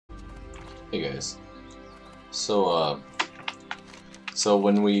Hey guys. So, so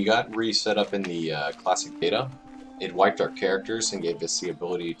when we got reset up in the classic beta, it wiped our characters and gave us the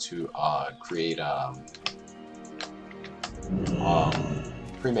ability to create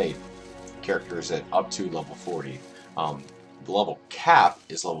pre-made characters at up to level 40. The level cap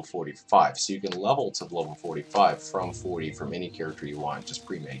is level 45, so you can level to level 45 from 40 from any character you want. Just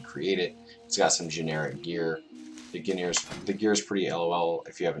pre-made, create it. It's got some generic gear. The gear is pretty LOL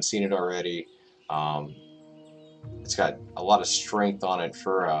if you haven't seen it already. It's got a lot of strength on it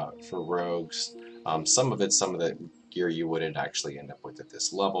for rogues. Some of the gear you wouldn't actually end up with at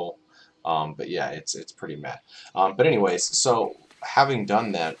this level. But yeah, it's pretty mad. But anyways, so having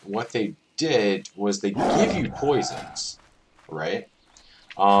done that, what they did was they give you poisons, right?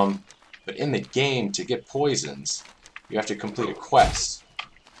 But in the game, to get poisons, you have to complete a quest.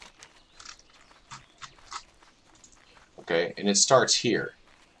 Okay, and it starts here.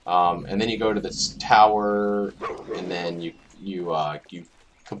 And then you go to this tower, and then you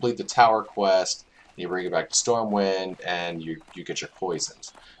complete the tower quest, and you bring it back to Stormwind, and you get your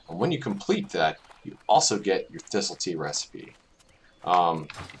poisons. And when you complete that, you also get your Thistle Tea recipe. No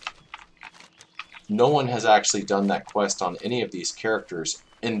one has actually done that quest on any of these characters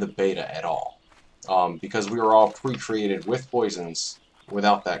in the beta at all, because we were all pre-created with poisons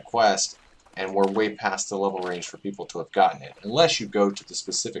without that quest, and we're way past the level range for people to have gotten it, unless you go to the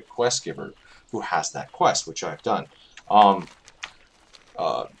specific quest giver who has that quest, which I've done.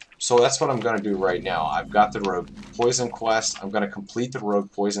 So that's what I'm going to do right now. I've got the Rogue Poison quest. I'm going to complete the Rogue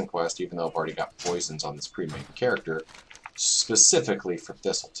Poison quest, even though I've already got poisons on this pre-made character, specifically for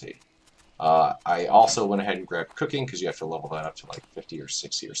Thistle Tea. I also went ahead and grabbed cooking, because you have to level that up to like 50 or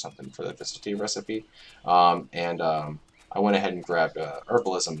 60 or something for the Thistle Tea recipe. I went ahead and grabbed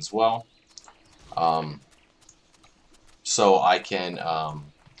herbalism as well. So I can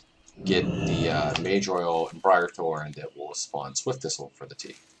get the Mage Oil and Briar Thorn that will spawn Swift Thistle for the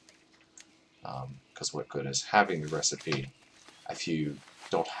tea. Because what good is having the recipe if you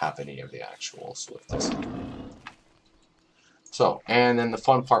don't have any of the actual Swift Thistle? So, and then the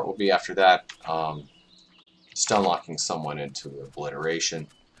fun part will be after that, stun locking someone into obliteration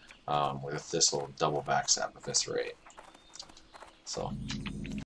with a Thistle double backstab eviscerate. So.